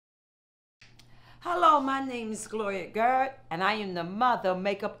Hello, my name is Gloria Gerd, and I am the mother of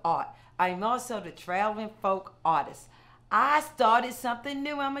makeup art. I am also the traveling folk artist. I started something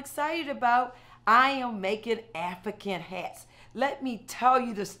new I'm excited about. I am making African hats. Let me tell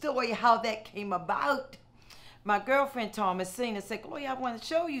you the story how that came about. My girlfriend Thomasina said, Gloria, I want to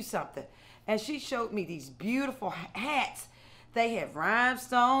show you something. And she showed me these beautiful hats. They have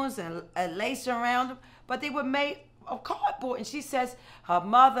rhinestones and lace around them, but they were made of cardboard. And she says her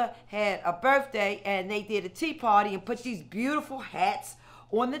mother had a birthday and they did a tea party and put these beautiful hats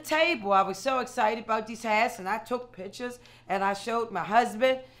on the table. I was so excited about these hats, and I took pictures and I showed my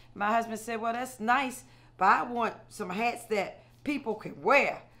husband. My husband said, well, that's nice, but I want some hats that people can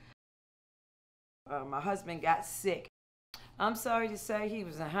wear. My husband got sick. I'm sorry to say he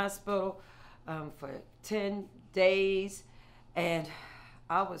was in the hospital for 10 days, and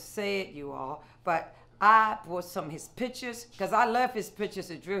I was sad, you all, but I brought some of his pictures because I love his pictures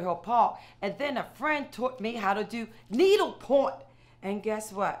at Drill Hill Park. And then a friend taught me how to do needlepoint. And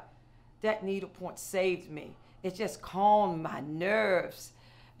guess what? That needlepoint saved me. It just calmed my nerves.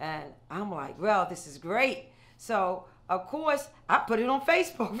 And I'm like, well, this is great. So, of course, I put it on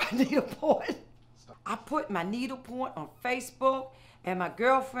Facebook, my needlepoint. I put my needlepoint on Facebook, and my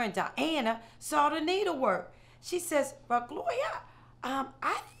girlfriend Diana saw the needlework. She says, well, Gloria,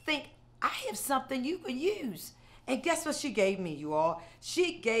 I think I have something you can use. And guess what she gave me, you all?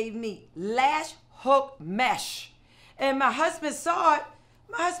 She gave me lash hook mesh. And my husband saw it.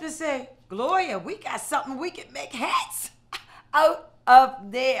 My husband said, Gloria, we got something we can make hats out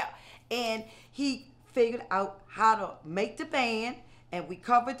of there. And he figured out how to make the band, and we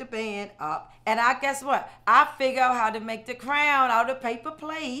covered the band up. And guess what? I figured out how to make the crown out of paper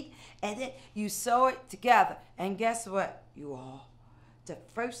plate, and then you sew it together. And guess what, you all? The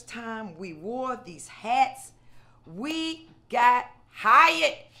first time we wore these hats, we got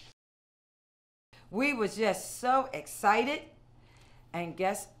hired. We was just so excited. And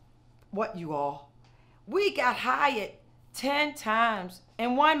guess what, you all? We got hired 10 times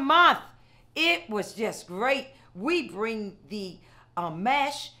in 1 month. It was just great. We bring the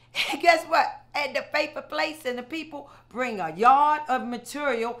mesh, and guess what? And the paper plates, and the people bring a yard of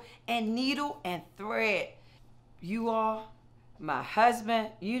material and needle and thread. You all, my husband,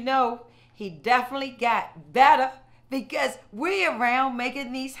 you know, he definitely got better because we're around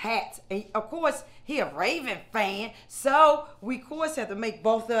making these hats. And of course, he a Raven fan, so we of course have to make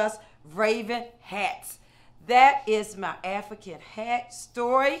both of us Raven hats. That is my African hat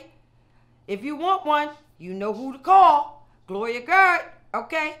story. If you want one, you know who to call. Gloria Gerd,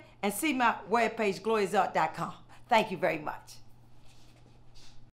 okay? And see my webpage, gloriasart.com. Thank you very much.